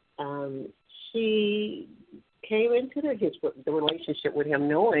spouse. She came into the relationship with him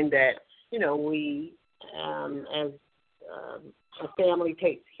knowing that we as a family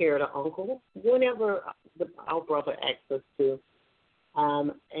takes care of the uncle whenever our brother asks us to.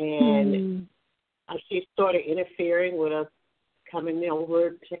 She started interfering with us coming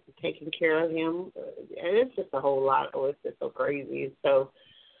over, taking care of him. And it's just a whole lot. It's just so crazy. So,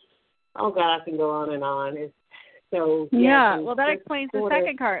 I can go on and on. Well, that explains the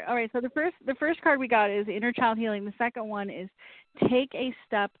second card. All right, so the first card we got is inner child healing. The second one is take a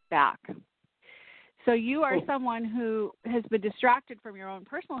step back. So you are someone who has been distracted from your own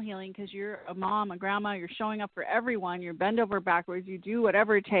personal healing because you're a mom, a grandma, you're showing up for everyone, you're bend over backwards, you do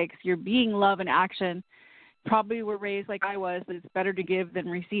whatever it takes, you're being love in action. Probably were raised like I was, that it's better to give than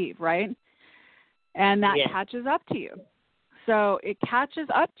receive, right? And that catches up to you. So it catches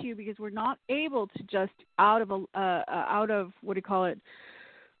up to you because we're not able to just out of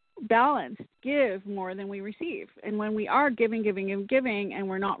balance, give more than we receive. And when we are giving, and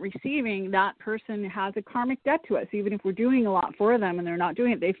we're not receiving, that person has a karmic debt to us. Even if we're doing a lot for them and they're not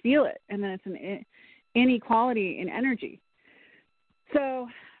doing it, they feel it. And then it's an inequality in energy. So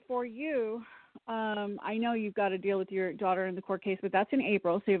for you, I know you've got to deal with your daughter in the court case, but that's in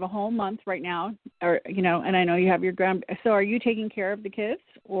April. So you have a whole month right now, and I know you have your so are you taking care of the kids,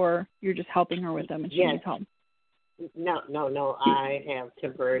 or you're just helping her with them and she needs help? No. I have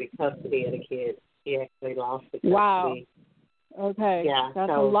temporary custody of the kids. She actually lost the custody. Wow. Okay. Yeah.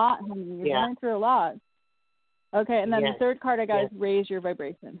 That's a lot, honey. You're going through a lot. Okay, and then the third card I got is raise your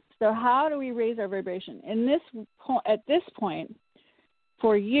vibration. So how do we raise our vibration? At this point,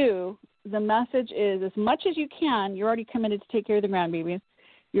 for you, the message is as much as you can, you're already committed to take care of the grandbabies.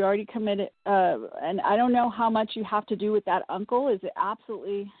 You're already committed, and I don't know how much you have to do with that uncle. Is it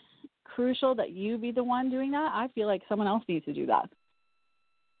absolutely crucial that you be the one doing that? I feel like someone else needs to do that.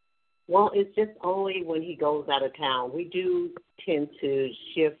 Well, it's just only when he goes out of town. We do tend to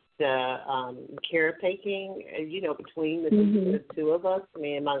shift the caretaking, between the two of us,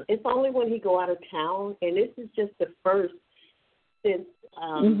 me and my. It's only when he go out of town, and this is just the first since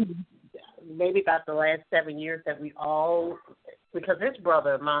maybe about the last 7 years that we all, because his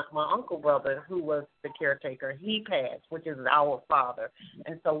brother, my uncle brother, who was the caretaker, he passed, which is our father,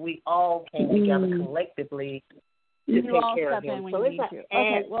 and so we all came together collectively to take care of him. So it's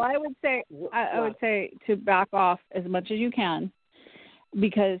okay. Well, I would say to back off as much as you can,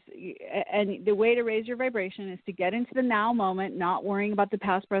 because the way to raise your vibration is to get into the now moment, not worrying about the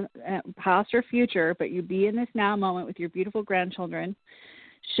past or future, but you be in this now moment with your beautiful grandchildren,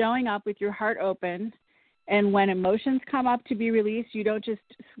 showing up with your heart open. And when emotions come up to be released, you don't just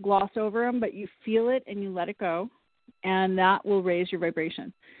gloss over them, but you feel it and you let it go, and that will raise your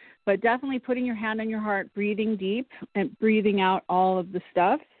vibration. But definitely putting your hand on your heart, breathing deep, and breathing out all of the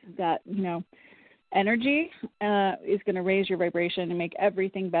stuff that, energy is going to raise your vibration and make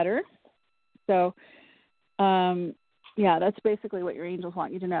everything better. So, that's basically what your angels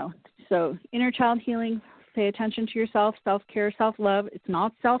want you to know. So inner child healing, pay attention to yourself, self-care, self-love. It's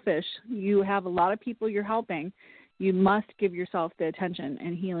not selfish. You have a lot of people you're helping. You must give yourself the attention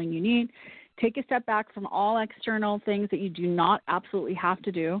and healing you need. Take a step back from all external things that you do not absolutely have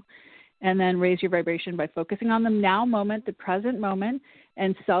to do, and then raise your vibration by focusing on the now moment, the present moment,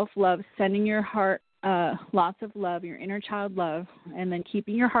 and self-love, sending your heart lots of love, your inner child love, and then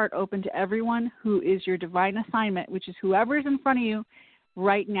keeping your heart open to everyone who is your divine assignment, which is whoever's in front of you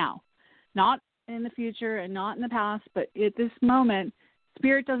right now. Not in the future and not in the past, but at this moment,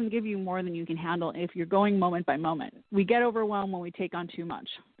 Spirit doesn't give you more than you can handle if you're going moment by moment. We get overwhelmed when we take on too much.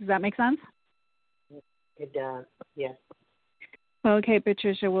 Does that make sense? It does, yes. Okay,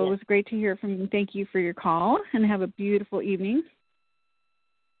 Patricia. Well, It was great to hear from you. Thank you for your call, and have a beautiful evening.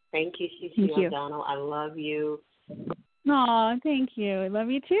 Thank you, Shishi O'Donnell. I love you. Aw, thank you. I love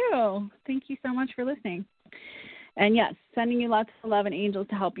you too. Thank you so much for listening. And yes, sending you lots of love and angels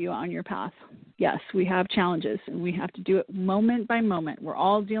to help you on your path. Yes, we have challenges, and we have to do it moment by moment. We're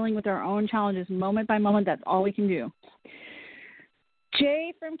all dealing with our own challenges moment by moment. That's all we can do.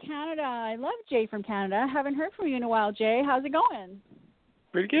 Jay from Canada. I love Jay from Canada. Haven't heard from you in a while, Jay. How's it going?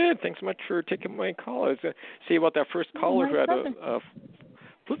 Pretty good. Thanks so much for taking my call. I was going to see about that first caller who had a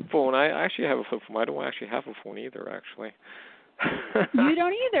flip phone. I actually have a flip phone. I don't actually have a phone either, actually. You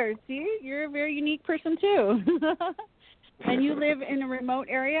don't either. See, you're a very unique person, too. And you live in a remote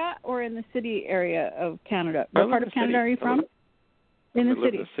area or in the city area of Canada? What part of Canada are you from? In the city. I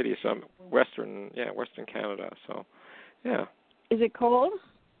live in the city, so I'm Western Canada, so, yeah. Is it cold?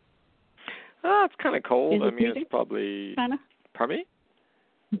 It's kind of cold. Is it I mean, it's probably... Kinda? Pardon me?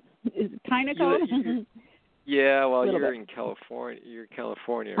 Is it kind of cold? Yeah, well, you're bit. in California. You're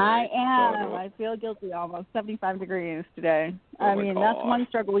California, right? I am. So, I feel guilty almost. 75 degrees today. Oh my that's gosh. one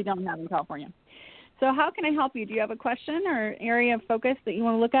struggle we don't have in California. So how can I help you? Do you have a question or area of focus that you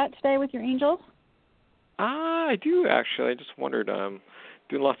want to look at today with your angels? I do, actually. I just wondered,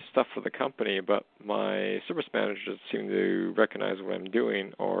 doing lots of stuff for the company, but my service manager doesn't seem to recognize what I'm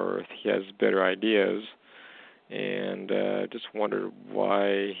doing, or if he has better ideas. And just wondered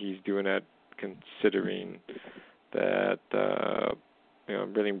why he's doing that, considering that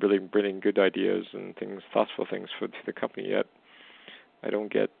bringing good ideas and things, thoughtful things to the company. Yet I don't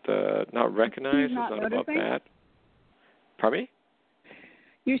get not recognized. He's not it's not about noticing? that. Pardon me?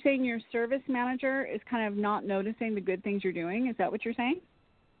 You're saying your service manager is kind of not noticing the good things you're doing. Is that what you're saying?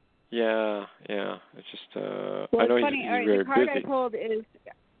 Yeah. It's just Well, I know it's funny. he's All right, very the card busy. I pulled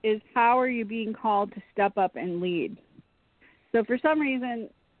is how are you being called to step up and lead? So for some reason,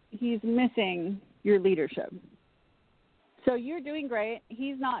 he's missing your leadership. So you're doing great.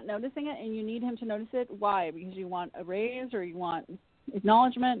 He's not noticing it, and you need him to notice it. Why? Because you want a raise or you want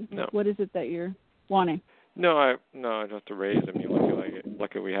acknowledgement? No. What is it that you're wanting? No, I don't have to raise. I mean,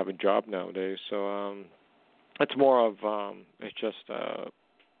 luckily we have a job nowadays. So it's more of it's just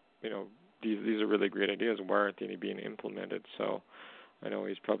these are really great ideas. Why aren't they being implemented? So I know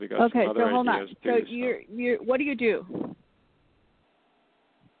he's probably got some other hold ideas on. too. So you're what do you do?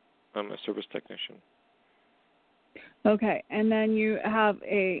 I'm a service technician. Okay, and then you have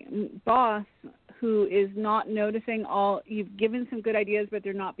a boss who is not noticing you've given some good ideas, but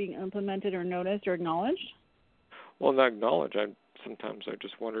they're not being implemented or noticed or acknowledged? Well, not acknowledged. Sometimes I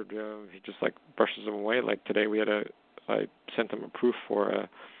just wondered, he just like brushes them away. Like today I sent him a proof for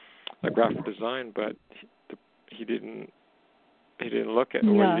a graphic design, but he didn't look at it,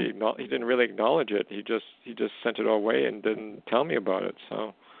 or he didn't really acknowledge it. He just sent it away and didn't tell me about it.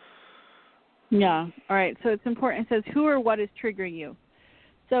 So. Yeah. All right. So it's important. It says who or what is triggering you.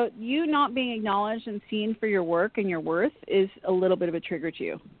 So you not being acknowledged and seen for your work and your worth is a little bit of a trigger to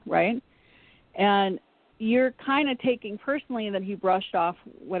you, right? And you're kind of taking personally that he brushed off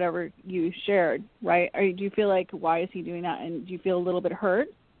whatever you shared, right? Or do you feel like, why is he doing that? And do you feel a little bit hurt?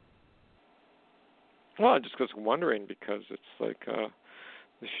 Well, I just was wondering, because it's like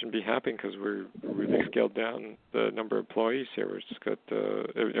they shouldn't be happening, because we're really scaled down the number of employees here. We're just got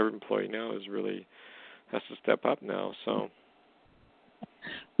every employee now has to step up now. So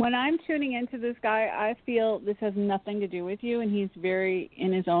when I'm tuning into this guy, I feel this has nothing to do with you, and he's very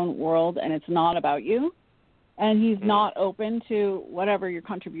in his own world, and it's not about you. And he's not open to whatever your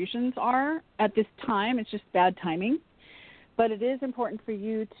contributions are at this time. It's just bad timing. But it is important for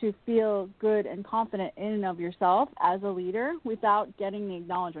you to feel good and confident in and of yourself as a leader without getting the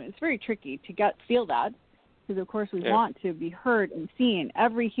acknowledgement. It's very tricky to feel that, because, of course, we want to be heard and seen.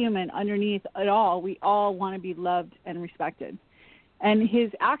 Every human underneath it all, we all want to be loved and respected. And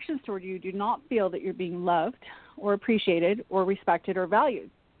his actions toward you do not feel that you're being loved or appreciated or respected or valued,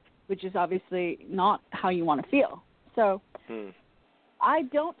 which is obviously not how you want to feel. So I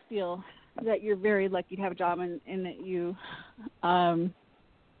don't feel that you're very lucky to have a job, and that you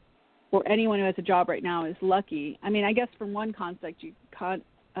or anyone who has a job right now is lucky. I mean, I guess from one concept,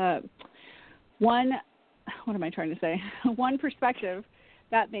 one perspective,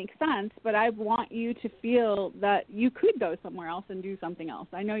 that makes sense, but I want you to feel that you could go somewhere else and do something else.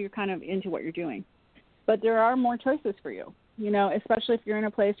 I know you're kind of into what you're doing, but there are more choices for you, especially if you're in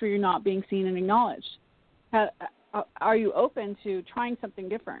a place where you're not being seen and acknowledged. Are you open to trying something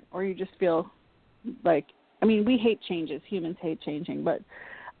different, or you just feel like, we hate changes. Humans hate changing, but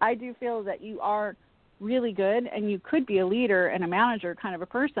I do feel that you are really good, and you could be a leader and a manager kind of a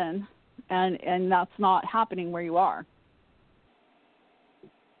person, and that's not happening where you are.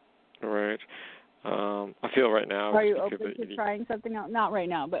 Right. I feel right now. Are you open to trying something else? Not right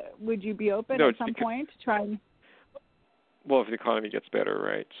now, but would you be open at some point to trying? Well, if the economy gets better,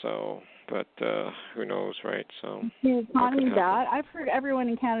 right? So but who knows, right? So the economy's bad. I've heard everyone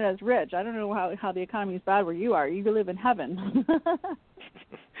in Canada is rich. I don't know how the economy is bad where you are. You live in heaven.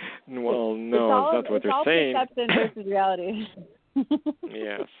 Well, no, that's what they're saying. It's all perception versus reality.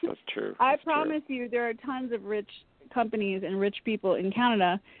 Yes, that's true. I That's promise true. you there are tons of rich companies and rich people in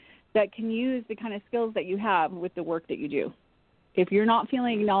Canada that can use the kind of skills that you have with the work that you do. If you're not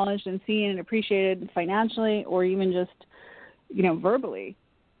feeling acknowledged and seen and appreciated financially or even just, verbally,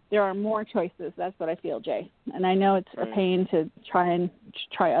 there are more choices. That's what I feel, Jay. And I know it's a pain to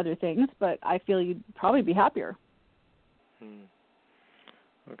try other things, but I feel you'd probably be happier.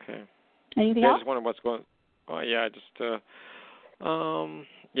 Okay. Anything else? else? I just wondered what's going. I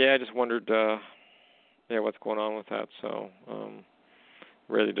just wondered. What's going on with that? So,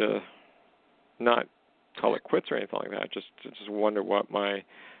 ready to not call it quits or anything like that. Just wonder what my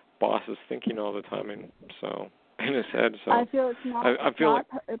boss is thinking all the time, and so in his head. So I feel it's not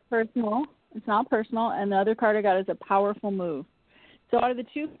personal. It's not personal. And the other card I got is a powerful move. So out of the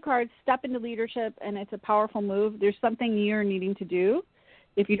two cards, step into leadership, and it's a powerful move. There's something you're needing to do.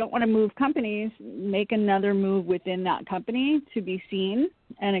 If you don't want to move companies, make another move within that company to be seen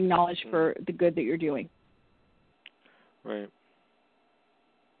and acknowledged for the good that you're doing. Right.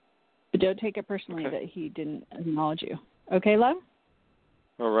 But don't take it personally that he didn't acknowledge you. Okay, love?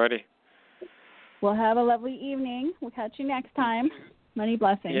 All righty. Well, have a lovely evening. We'll catch you next time. Many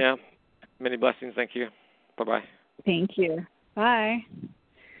blessings. Yeah. Many blessings. Thank you. Bye-bye. Thank you. Bye.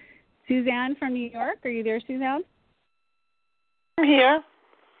 Suzanne from New York. Are you there, Suzanne? I'm here.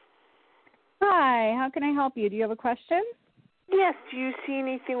 Hi. How can I help you? Do you have a question? Yes. Do you see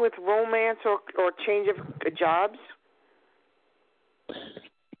anything with romance or change of jobs?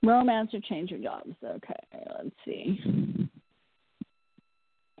 Romance or change of jobs. Okay. Let's see.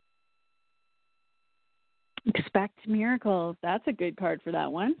 Expect miracles. That's a good card for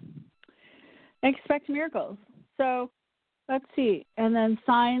that one. Expect miracles. So let's see. And then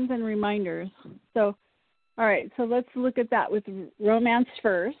signs and reminders. So, all right. So let's look at that with romance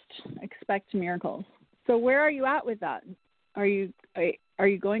first. Expect miracles. So where are you at with that? Are you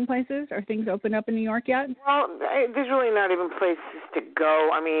going places? Are things open up in New York yet? Well, there's really not even places to go.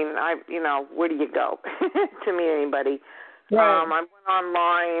 I mean, where do you go? To meet anybody. Right. I went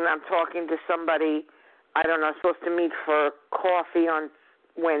online. I'm talking to somebody. I don't know. I'm supposed to meet for coffee on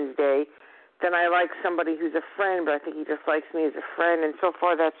Wednesday. Then I like somebody who's a friend, but I think he just likes me as a friend, and so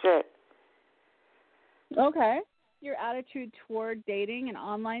far that's it. Okay. Your attitude toward dating and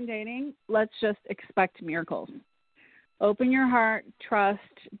online dating, let's just expect miracles. Open your heart, trust,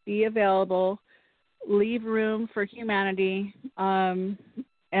 be available, leave room for humanity. And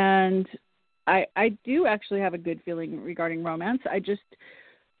I do actually have a good feeling regarding romance.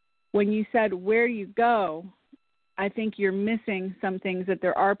 When you said where you go, I think you're missing some things that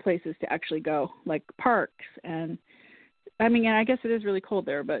there are places to actually go, like parks. And I guess it is really cold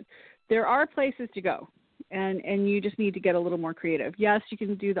there, but there are places to go. And you just need to get a little more creative. Yes, you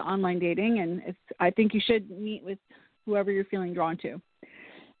can do the online dating, and I think you should meet with whoever you're feeling drawn to.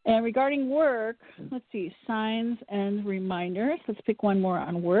 And regarding work, let's see, signs and reminders. Let's pick one more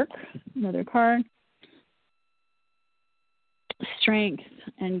on work. Another card. Strength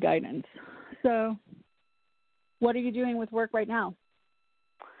and guidance. So what are you doing with work right now?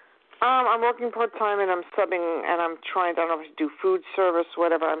 I'm working part-time, and I'm subbing, and I'm trying, I don't know if to do food service,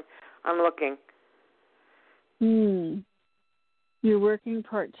 whatever. I'm looking. You're working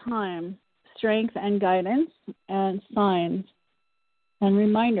part-time. Strength and guidance and signs and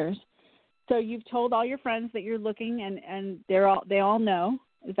reminders. So you've told all your friends that you're looking, and they all know.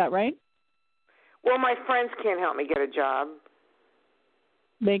 Is that right? Well, my friends can't help me get a job.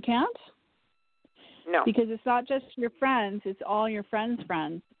 They can't? No. Because it's not just your friends, it's all your friends'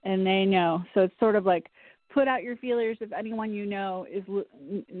 friends, and they know. So it's sort of like put out your feelers if anyone you know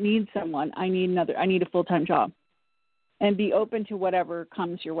needs someone. I need a full-time job. And be open to whatever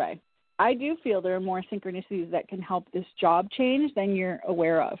comes your way. I do feel there are more synchronicities that can help this job change than you're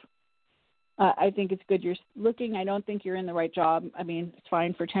aware of. I think it's good you're looking. I don't think you're in the right job. I mean, it's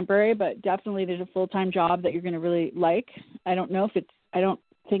fine for temporary, but definitely there's a full-time job that you're going to really like. I don't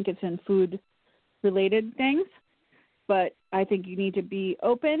think it's in food-related things, but I think you need to be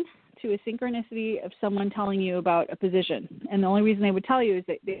open to a synchronicity of someone telling you about a position. And the only reason they would tell you is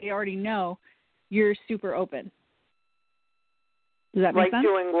that they already know you're super open. Does that make sense? Like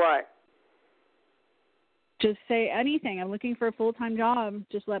doing what? Just say anything. I'm looking for a full-time job.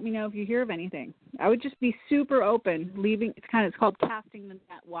 Just let me know if you hear of anything. I would just be super open, it's called casting the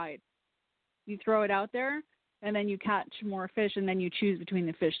net wide. You throw it out there, and then you catch more fish, and then you choose between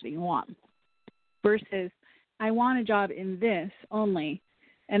the fish that you want. Versus, I want a job in this only,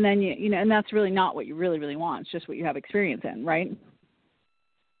 And then and that's really not what you really want. It's just what you have experience in, right?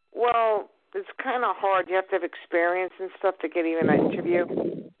 Well, it's kind of hard. You have to have experience and stuff to get even an interview.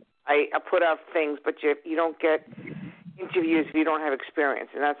 I put out things, but you don't get interviews if you don't have experience,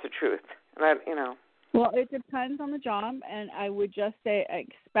 and that's the truth. And Well, it depends on the job, and I would just say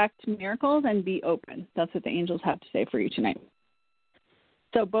expect miracles and be open. That's what the angels have to say for you tonight.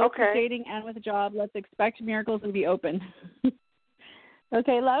 So both with dating and with a job, let's expect miracles and be open.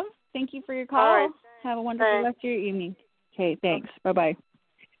 Okay, love. Thank you for your call. All right. Have a wonderful rest of your evening. Okay, thanks. Bye-bye.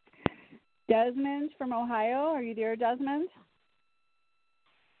 Desmond from Ohio. Are you there, Desmond?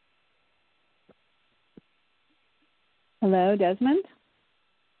 Hello, Desmond?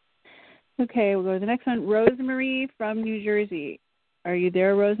 Okay, we'll go to the next one. Rosemary from New Jersey. Are you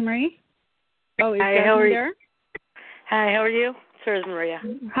there, Rosemary? Oh, is Desmond there? Hi, how are you? It's Rosemary.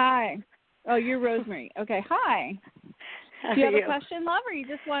 Hi. Oh, you're Rosemary. Okay, hi. Do you have a question, love, or you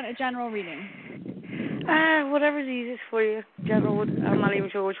just want a general reading? Whatever's easiest for you. General, I'm not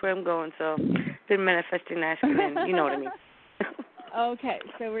even sure which way I'm going, so been manifesting that, you know what I mean. Okay,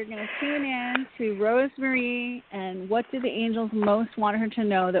 so we're going to tune in to Rosemary, and what do the angels most want her to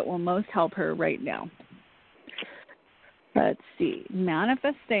know that will most help her right now? Let's see.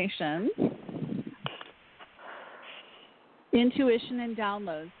 Manifestation, intuition, and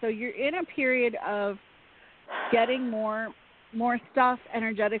downloads. So you're in a period of getting more stuff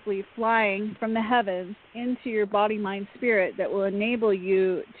energetically flying from the heavens into your body, mind, spirit that will enable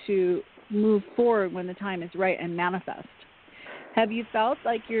you to move forward when the time is right and manifest. Have you felt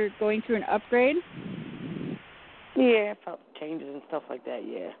like you're going through an upgrade? Yeah, I felt changes and stuff like that,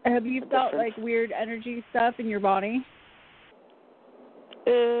 yeah. Have you felt like weird energy stuff in your body?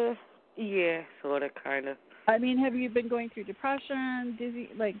 Yeah, sort of, kind of. I mean, have you been going through depression, dizzy,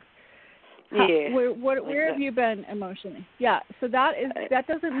 where have you been emotionally? Yeah, so that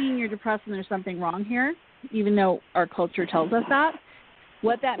doesn't mean you're depressed and there's something wrong here, even though our culture tells us that.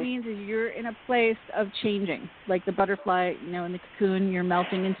 What that means is you're in a place of changing, like the butterfly, in the cocoon, you're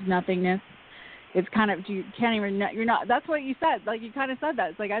melting into nothingness. It's kind of, you're not, that's what you said, like you kind of said that.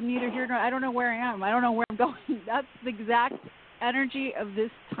 It's like, I'm neither here nor, I don't know where I am. I don't know where I'm going. That's the exact energy of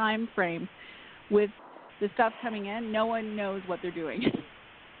this time frame with the stuff coming in. No one knows what they're doing.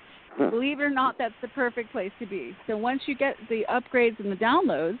 Believe it or not, that's the perfect place to be. So once you get the upgrades and the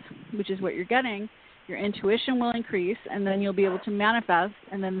downloads, which is what you're getting, your intuition will increase, and then you'll be able to manifest.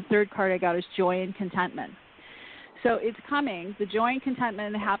 And then the third card I got is joy and contentment. So it's coming. The joy and contentment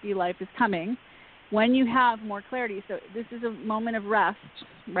and the happy life is coming when you have more clarity. So this is a moment of rest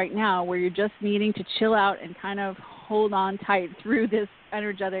right now where you're just needing to chill out and kind of hold on tight through this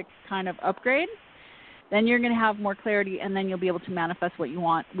energetic kind of upgrade. Then you're going to have more clarity, and then you'll be able to manifest what you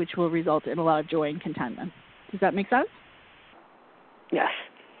want, which will result in a lot of joy and contentment. Does that make sense? Yes.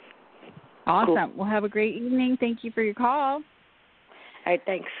 Awesome. Cool. Well, have a great evening. Thank you for your call. All right,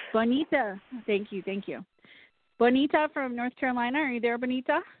 thanks. Bonita. Thank you. Bonita from North Carolina. Are you there,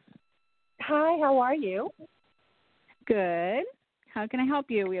 Bonita? Hi, how are you? Good. How can I help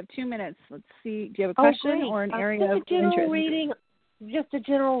you? We have 2 minutes. Let's see. Do you have a question or an area of interest? Just a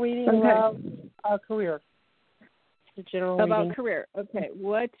general reading about career. Just a general reading. About career. Okay.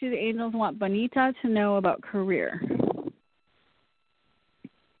 What do the angels want Bonita to know about career?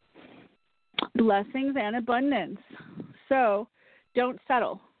 Blessings and abundance. So don't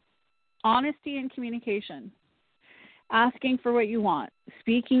settle. Honesty and communication. Asking for what you want.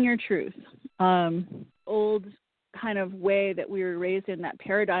 Speaking your truth. Old kind of way that we were raised in, that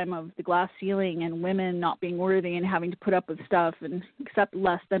paradigm of the glass ceiling and women not being worthy and having to put up with stuff and accept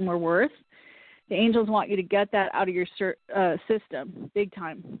less than we're worth. The angels want you to get that out of your system big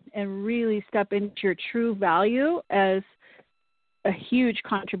time and really step into your true value as a huge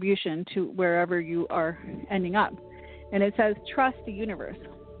contribution to wherever you are ending up. And it says trust the universe.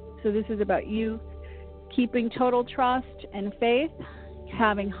 So this is about you keeping total trust and faith,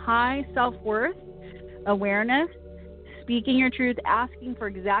 having high self-worth, awareness, speaking your truth, asking for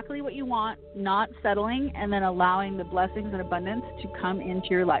exactly what you want, not settling, and then allowing the blessings and abundance to come into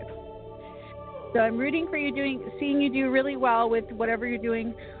your life. So I'm rooting for you, seeing you do really well with whatever you're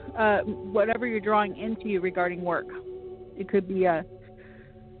doing, whatever you're drawing into you regarding work. It could be a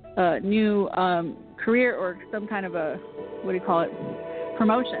new career or some kind of a,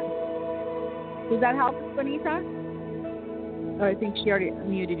 promotion. Does that help, Bonita? Oh, I think she already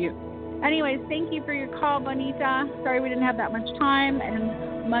muted you. Anyways, thank you for your call, Bonita. Sorry we didn't have that much time,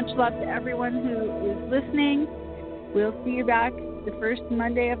 and much love to everyone who is listening. We'll see you back the first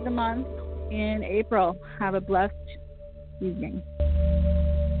Monday of the month in April. Have a blessed evening.